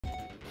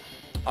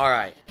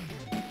Alright.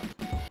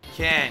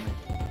 Ken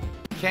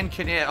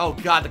Kniff. Oh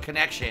god, the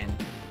connection.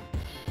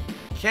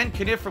 Ken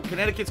Kniff from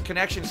Connecticut's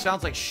connection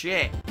sounds like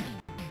shit.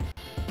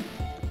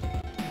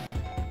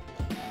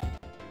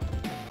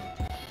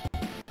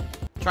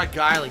 Try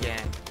Guile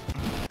again.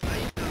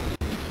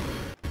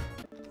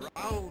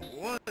 Round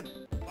one,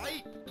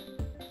 fight!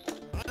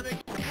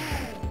 Sonic boom!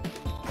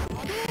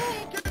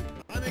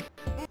 Sonic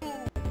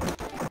boom!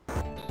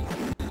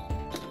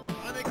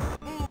 Sonic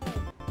boom!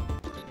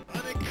 Sonic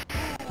boom!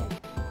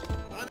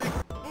 Sonic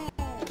boom! Sonic boom!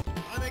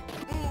 Sonic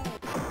boom!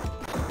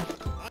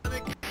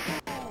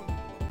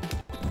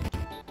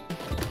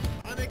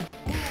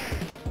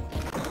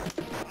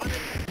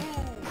 Sonic boom! Sonic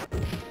boom!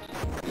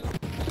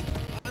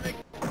 Sonic boom!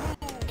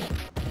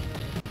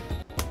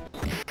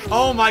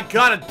 Oh my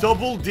god, a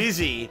double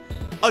dizzy.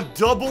 A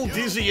double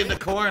dizzy in the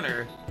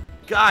corner.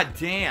 God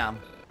damn.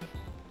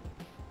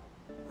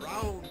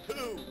 Round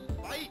two,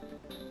 fight!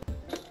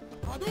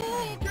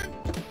 Hadouken!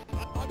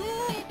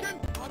 Hadouken!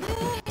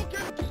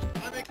 Hadouken!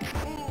 Sonic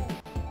boom!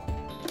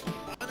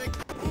 Sonic boom! Sonic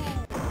boom!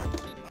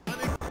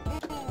 Sonic boom!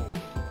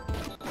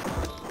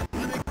 Sonic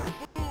boom! Sonic boom!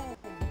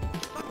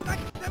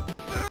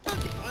 Sonic boom! Sonic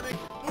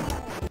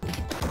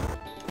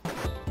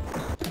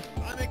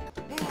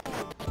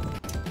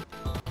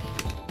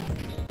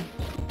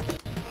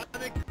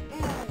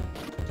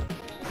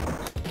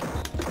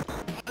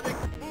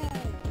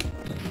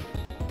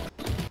Sonic boom! Sonic boom!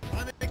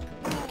 Sonic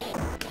boom!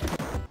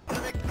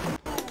 Sonic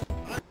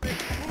boom!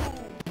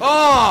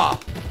 Oh!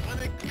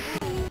 Sonic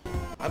boom!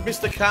 I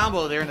missed the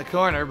combo there in the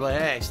corner, but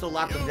hey, still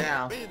locked him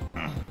down.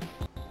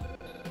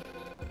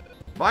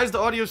 Why is the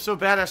audio so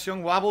bad? Asked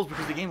Young Wobbles.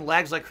 Because the game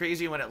lags like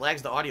crazy, and when it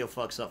lags, the audio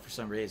fucks up for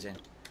some reason.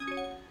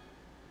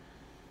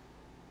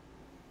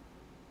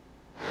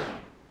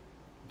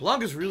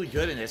 Blanca's really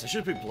good in this. I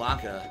should have picked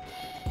Blanca.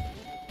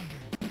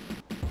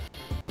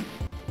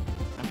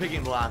 I'm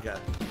picking Blanca.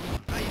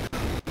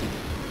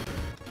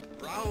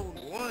 Round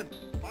one,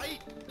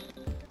 fight!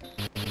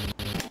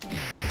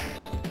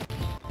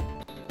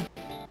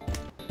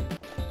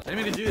 I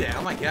didn't mean to do that.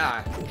 Oh my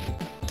god.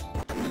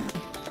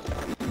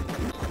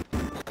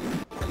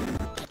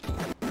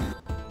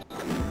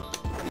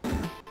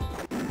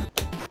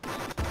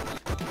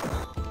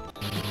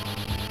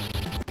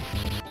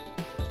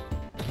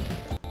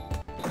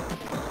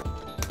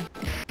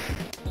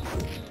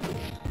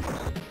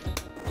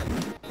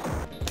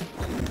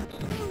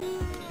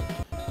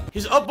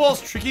 His up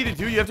ball's tricky to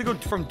do. You have to go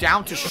from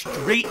down to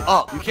straight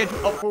up. You can't do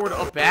up forward,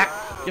 up back.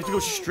 You have to go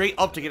straight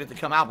up to get it to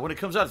come out. But when it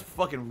comes out, it's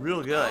fucking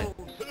real good. Round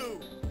two,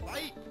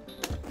 fight!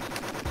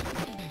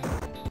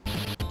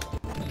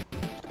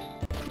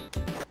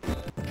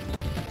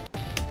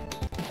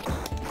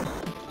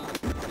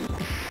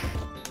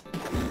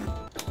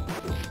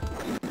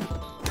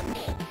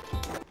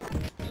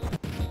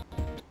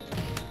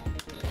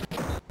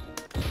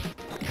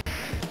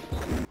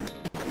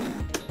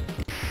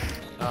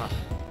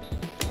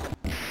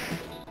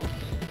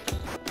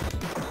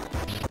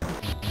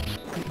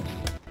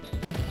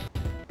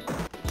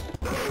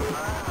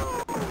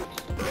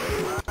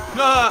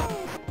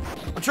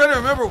 I'm trying to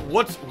remember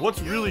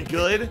what's really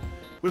good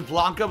with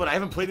Blanca, but I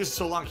haven't played this in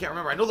so long I can't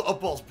remember. I know the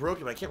up ball's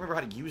broken, but I can't remember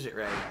how to use it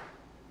right.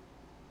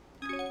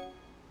 I'm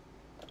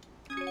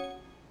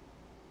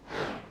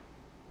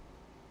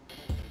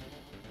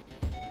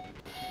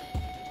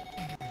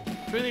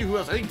trying to think who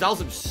else. I think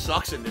Dalsim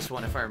sucks in this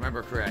one if I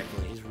remember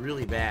correctly. He's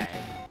really bad.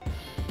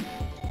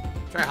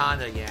 Try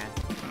Honda again.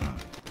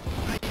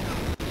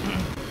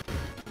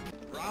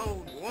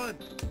 Round one,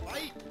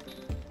 fight!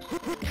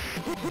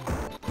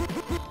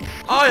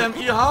 I am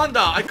E Honda.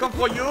 I come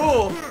for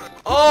you.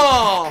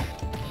 Oh.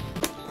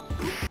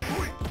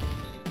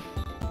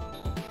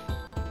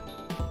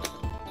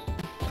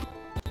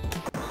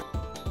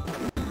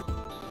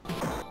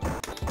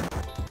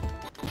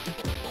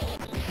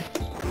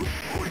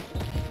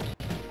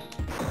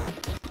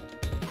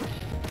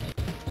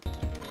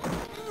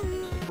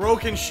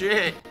 Broken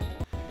shit.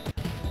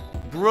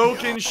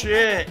 Broken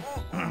shit.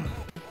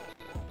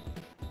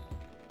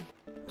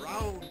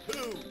 Round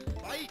two,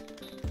 fight!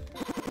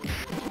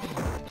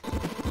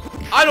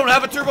 I don't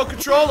have a turbo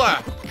controller.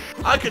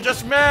 I could just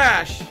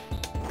smash.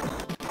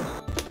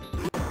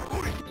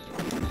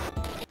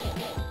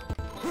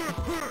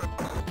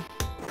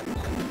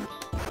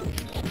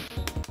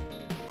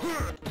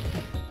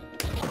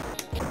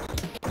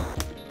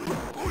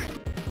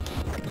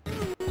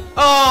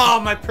 Oh,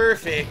 my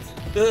perfect.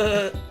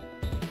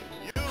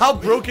 How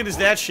broken is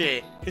that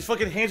shit? His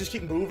fucking hands just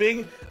keep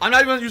moving. I'm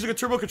not even using a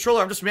turbo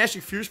controller. I'm just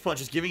smashing fuse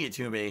punches, giving it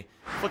to me.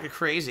 Fucking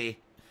crazy.